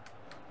fell.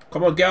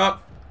 Come on, get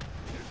up.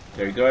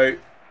 There you go.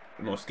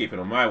 I'm not escaping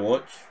on my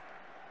watch.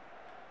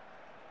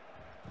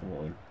 Come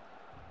on.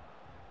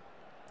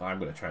 I'm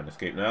going to try and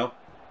escape now.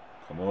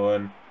 Come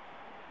on.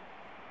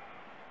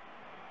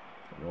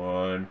 Come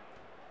on.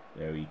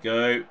 There we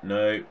go.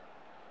 No.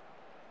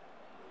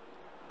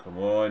 Come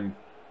on.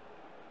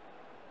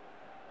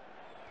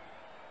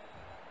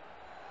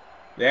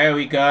 There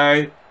we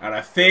go. And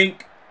I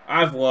think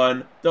I've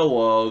won the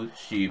world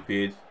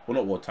stupid, well,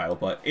 not world title,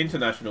 but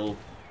international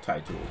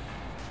title.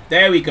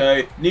 There we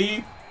go.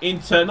 New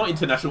not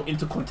international,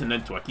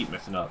 intercontinental. I keep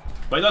messing up,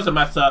 but it doesn't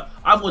matter.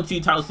 I've won 2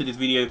 titles to this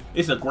video.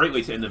 It's a great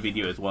way to end the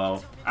video as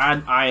well,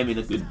 and I am in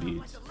a good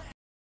mood.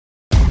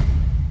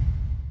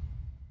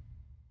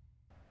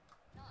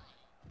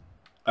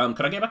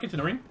 Can I get back into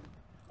the ring?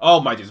 Oh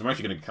my days, I'm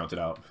actually gonna get counted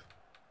out.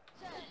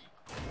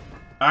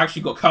 I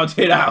actually got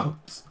counted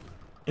out.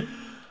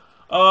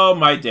 Oh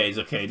my days,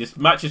 okay, this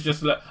match is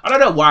just... I don't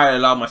know why I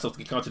allowed myself to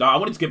get counted out. I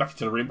wanted to get back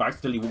into the ring, but I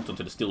accidentally walked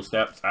onto the steel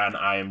steps, and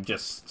I am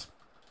just...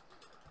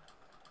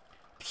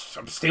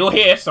 I'm still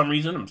here for some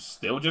reason. I'm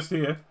still just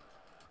here.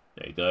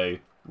 There you go.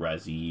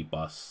 Razzie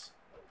Bus.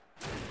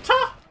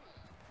 Ta!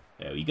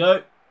 There we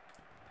go.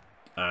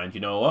 And you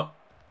know what?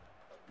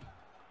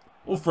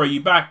 We'll throw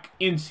you back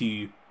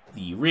into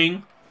the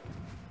ring.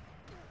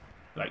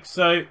 Like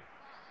so.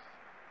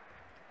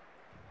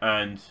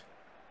 And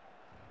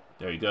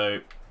there you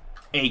go.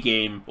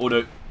 A-game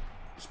auto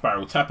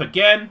spiral tap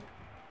again.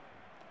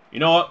 You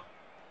know what?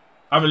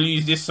 I haven't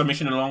used this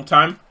submission in a long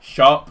time.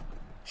 Sharp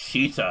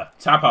shooter.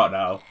 Tap out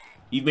now.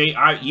 You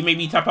made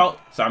me tap out,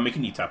 so I'm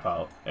making you tap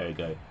out. There you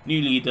go.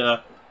 New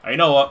leader. And you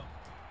know what?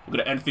 We're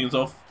gonna end things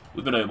off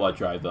with an Omar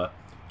driver.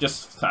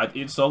 Just to add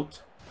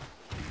insult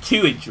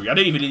to injury. I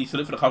don't even need to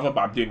look for the cover,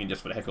 but I'm doing it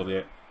just for the heck of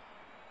it.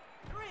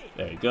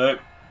 There you go.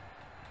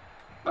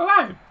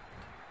 Alright.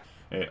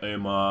 Hey,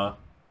 Omar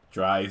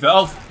driver.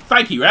 Oh,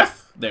 thank you,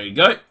 ref. There you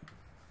go.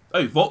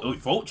 Oh,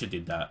 Vulture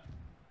did that.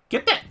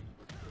 Get that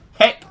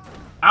heck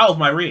out of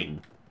my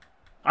ring.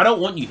 I don't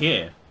want you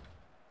here.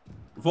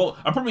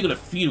 I'm probably going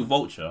to feed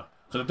Vulture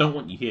because I don't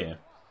want you here.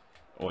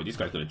 Oh, this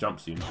guy's going to jump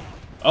soon.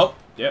 Oh,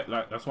 yeah,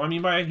 that's what I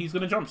mean by he's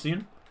going to jump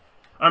soon.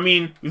 I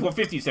mean, we've got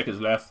 15 seconds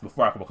left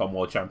before I can become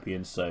world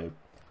champion, so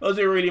does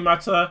it really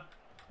matter?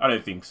 I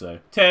don't think so.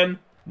 10,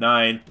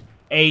 9,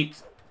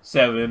 8,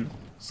 7,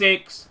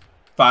 6,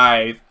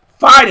 5.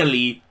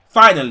 Finally,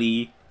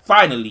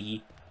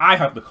 I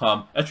have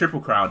become a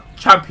Triple Crown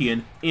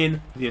champion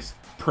in this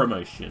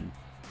promotion.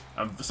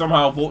 And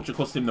somehow Vulture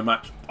cost him the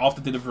match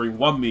after delivering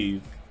one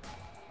move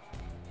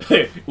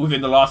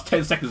within the last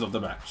 10 seconds of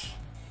the match.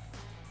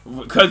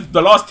 Because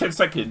the last 10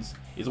 seconds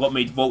is what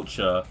made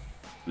Vulture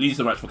lose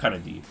the match for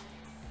Kennedy.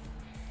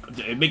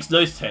 It makes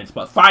no sense,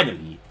 but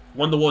finally,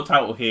 won the world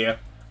title here.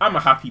 I'm a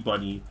happy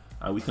bunny,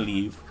 and we can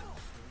leave.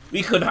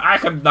 I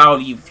can now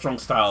leave Strong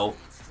Style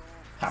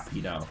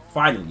happy now.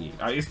 Finally.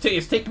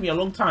 It's taken me a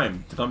long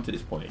time to come to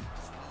this point.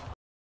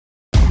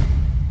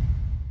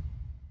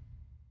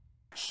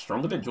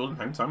 Stronger than Jordan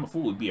Hang Time? I thought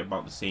it would be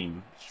about the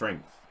same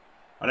strength.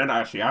 I don't know,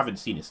 actually, I haven't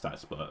seen his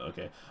stats, but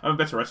okay. I'm a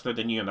better wrestler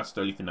than you, and that's the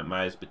only thing that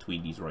matters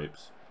between these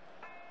ropes.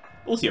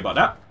 We'll see about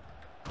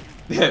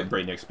that.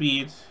 Breakneck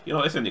speed. You know,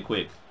 let's end it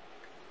quick.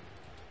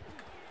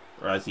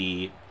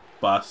 Razzie.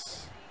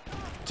 Bus.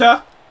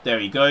 Ta! There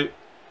you go.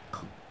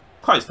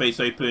 Cut his face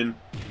open.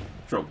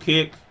 Drop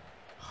kick.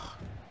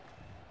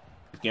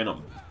 Again,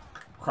 I'm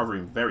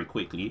covering very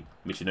quickly.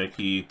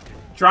 Michinoku.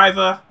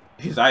 Driver.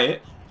 Is that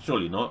it?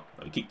 Surely not.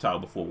 He kicked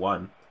out before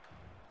one.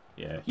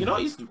 Yeah, you know,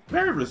 he's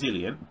very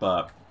resilient,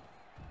 but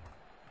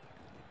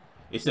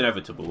it's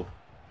inevitable.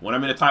 When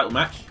I'm in a title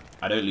match,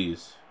 I don't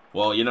lose.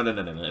 Well, you know, no.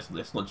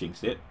 Let's not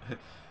jinx it.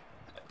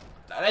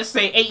 Let's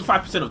say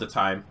 85% of the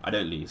time, I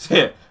don't lose.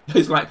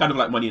 It's like kind of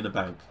like Money in the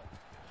Bank.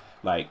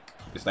 Like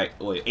it's like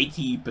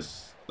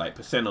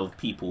 80% of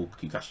people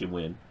who cash in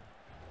win.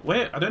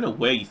 I don't know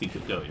where you think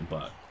you're going,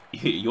 but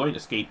you ain't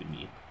escaping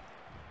me.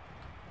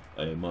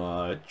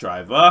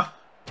 Driver.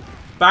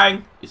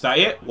 Bang! Is that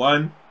it?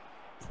 1,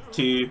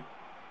 2,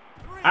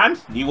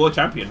 and new world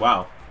champion.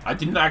 Wow, I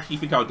didn't actually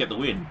think I would get the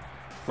win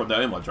from the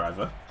Omar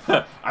driver.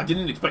 I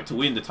didn't expect to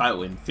win the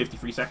title in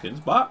 53 seconds,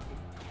 but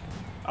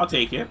I'll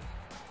take it.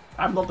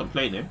 I'm not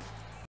complaining.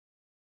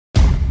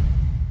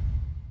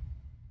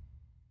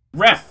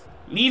 Ref,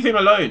 leave him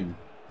alone.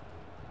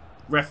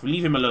 Ref,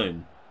 leave him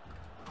alone.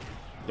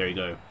 There you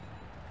go.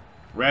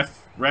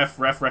 Ref,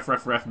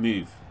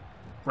 move.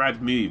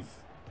 Brad, move.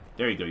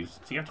 There you go.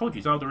 See, I told you,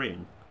 he's out of the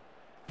ring.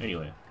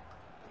 Anyway.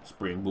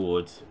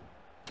 Springboard.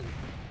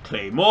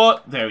 Claymore.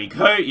 There we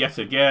go. Yet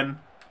again.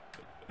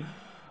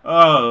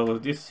 Oh,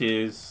 this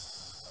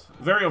is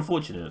very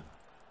unfortunate.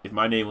 If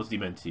my name was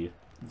Dementi.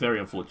 Very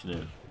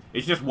unfortunate.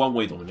 It's just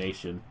one-way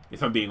domination,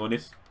 if I'm being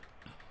honest.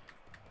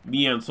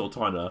 Me and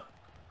Sultana.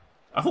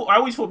 I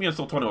always thought me and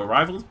Sultana were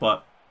rivals,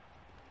 but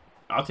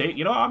I'll take,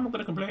 you know, I'm not going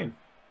to complain.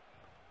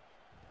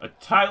 A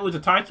title is a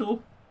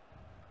title.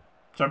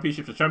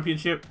 Championship's a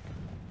championship.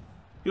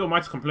 Who am I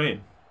to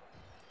complain?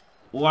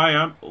 All I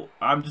am,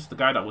 I'm just the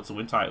guy that wants to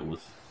win titles.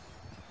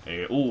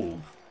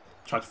 Oh,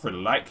 try to throw the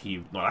light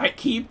cube. Not light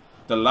cube.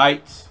 The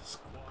light,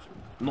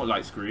 not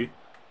light screw.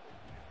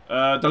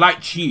 The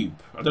light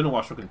tube. I don't know why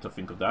I was struggling to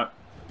think of that.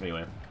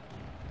 Anyway,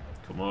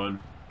 come on.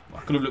 I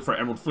could have looked for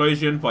an Emerald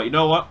Explosion, but you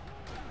know what?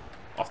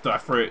 After I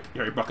throw it,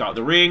 Harry Buck out of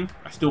the ring,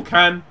 I still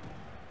can.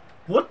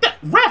 What the?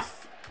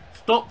 Ref!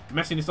 Stop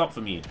messing this up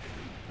for me.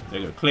 There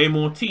you go.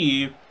 Claymore to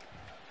you.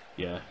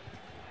 Yeah.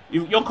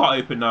 You're cut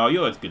open now.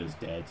 You're as good as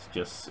dead.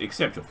 Just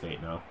accept your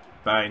fate now.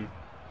 Bang.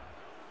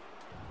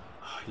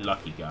 Oh,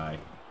 lucky guy.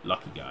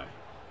 Lucky guy.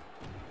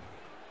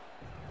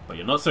 But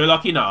you're not so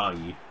lucky now, are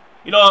you?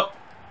 You know what?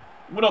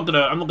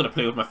 I'm not gonna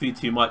play with my food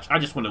too much. I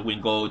just want to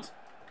win gold.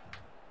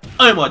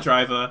 Omar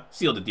driver.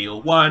 Seal the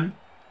deal. 1,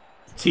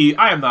 2.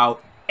 I am now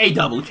a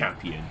double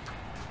champion.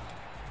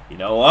 You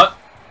know what?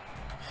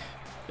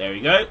 There we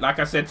go. Like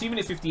I said, 2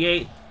 minutes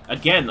 58.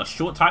 Again, a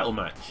short title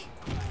match.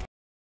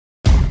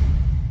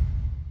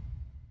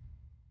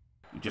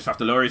 You just have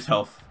to lower his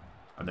health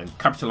and then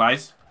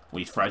capitalize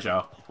when he's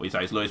fragile, when he's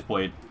at his lowest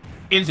point.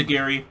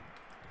 Inzagiri.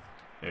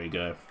 There you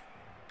go.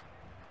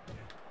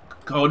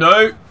 Oh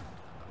no!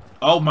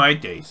 Oh my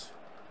days.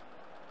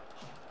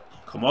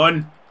 Come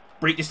on.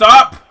 Break this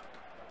up!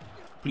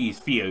 Please,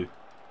 Theo.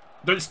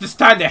 Don't just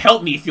stand there.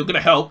 Help me if you're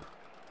gonna help.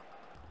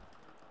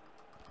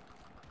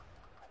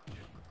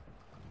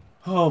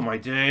 Oh my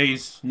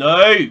days.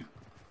 No!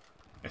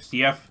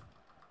 STF.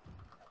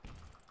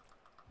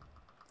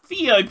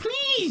 Theo,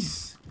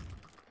 please!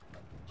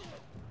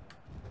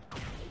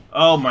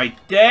 Oh my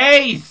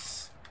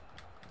days!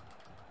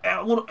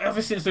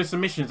 Ever since those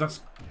submissions,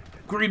 that's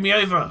screwed me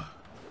over.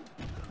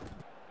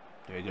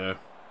 There you go.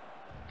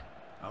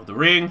 Out of the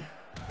ring.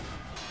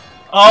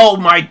 Oh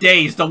my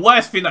days! The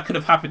worst thing that could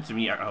have happened to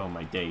me. Oh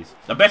my days.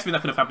 The best thing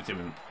that could have happened to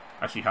him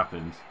actually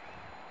happened.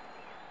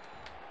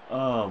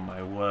 Oh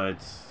my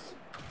words.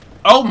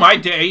 Oh my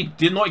day!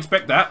 Did not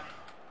expect that.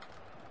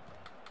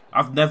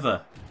 I've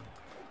never,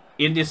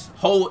 in this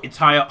whole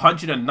entire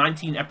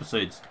 119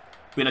 episodes,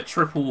 been a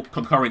triple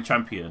concurrent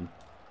champion.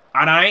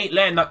 And I ain't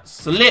letting that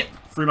slip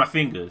through my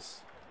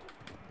fingers.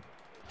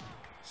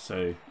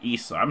 So,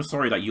 Issa, I'm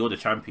sorry that you're the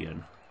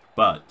champion,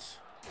 but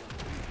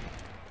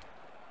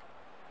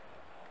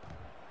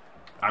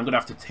I'm gonna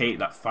have to take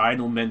that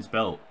final men's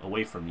belt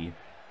away from you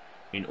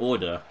in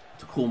order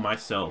to call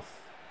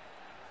myself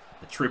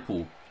a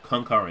triple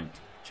concurrent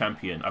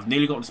champion. I've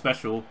nearly got the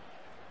special.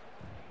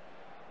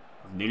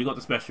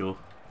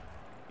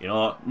 You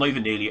know what? Not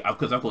even nearly,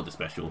 because I've got the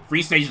special.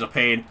 3 stages of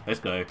pain. Let's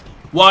go.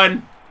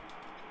 1.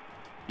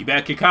 You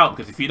better kick out,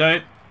 because if you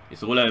don't,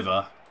 it's all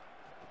over.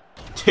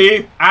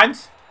 2. And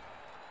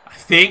I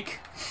think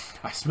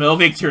I smell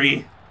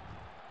victory.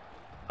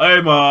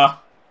 Omar.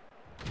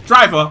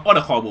 Driver on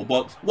a cardboard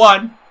box.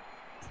 1,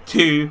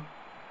 2,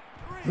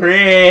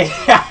 3.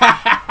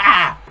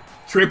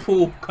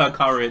 Triple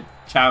concurrent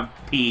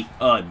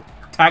champion.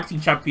 Tag team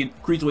champion,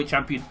 cruiserweight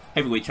champion,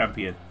 heavyweight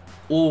champion.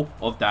 All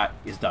of that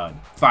is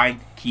done.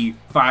 Thank you.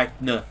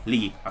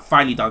 Finally. I've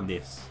finally done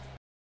this.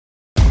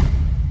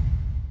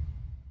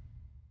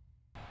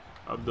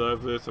 I'm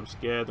nervous, I'm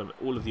scared, I'm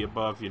all of the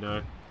above, you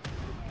know.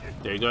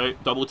 There you go.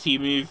 Double T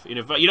move. You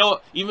know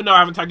what? Even though I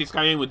haven't tagged this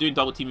guy in, we're doing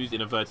double T moves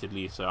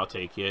inadvertently, so I'll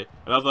take it.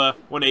 Another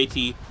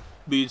 180.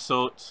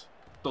 Moonsault.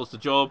 Does the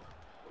job.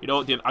 You know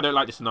what? I don't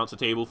like this announcer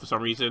table for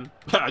some reason.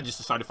 I just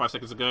decided 5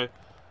 seconds ago.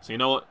 So you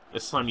know what?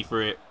 Let's slam me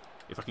through it.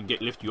 If I can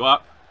lift you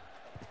up.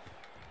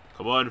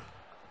 Come on.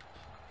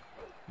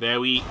 There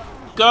we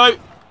go.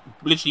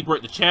 Literally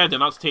broke the chair, the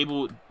announcer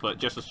table, but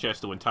Jester's chair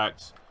still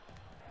intact.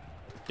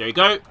 There you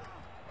go.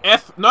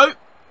 F. No.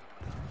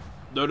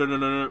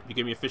 No. You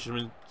gave me a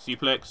fisherman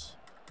suplex.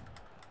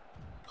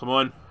 Come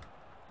on.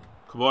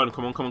 Come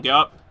on, get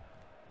up.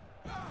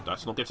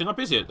 That's not getting up,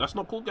 is it? That's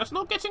not cool. That's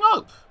not getting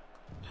up.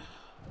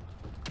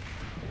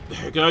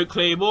 There you go,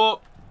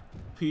 Claymore.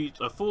 Pete,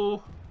 a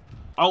 4.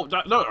 Oh,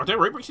 no, are there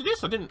rope breaks in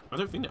this? I don't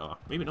think there are.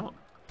 Maybe not.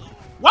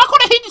 Why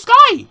can't I hit this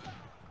guy?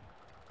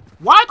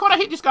 Why can't I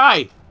hit this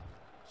guy?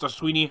 Slasher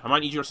Sweeney, I might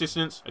need your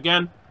assistance.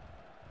 Again.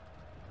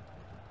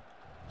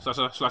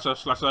 Slasher.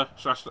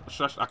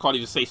 I can't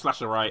even say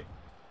slasher right.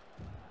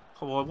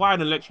 Come on, why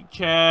an electric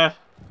chair?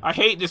 I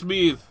hate this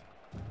move.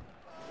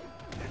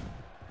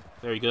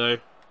 There you go.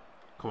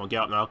 Come on,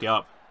 get up now, get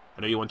up.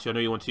 I know you want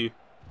to.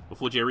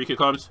 Before Jericho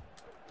comes.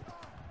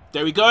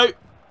 There we go.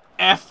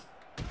 F5.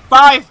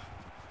 I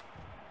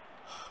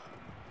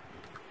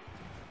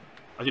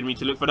didn't mean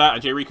to look for that,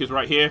 and Jericho's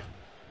right here.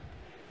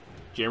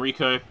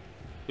 Jericho,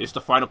 it's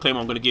the final claim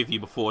I'm going to give you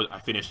before I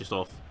finish this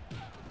off.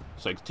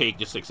 So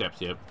just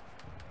accept it.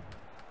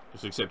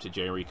 Just accept it,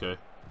 Jericho.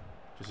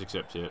 Just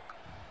accept it.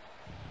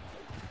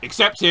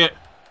 Accept it!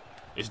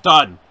 It's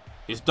done.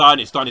 It's done.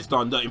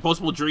 The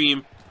impossible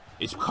dream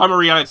is become a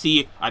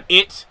reality, and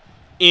it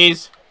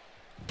is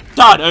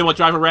done. Oh, my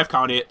driver ref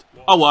count it.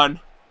 A 1.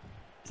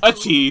 A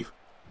 2.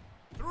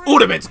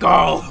 Ultimate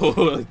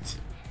gold!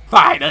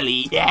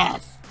 Finally,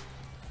 yes!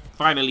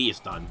 Finally, it's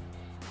done.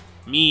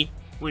 Me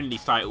winning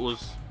these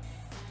titles.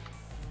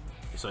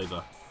 It's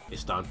over.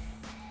 It's done.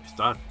 It's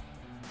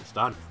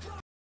done.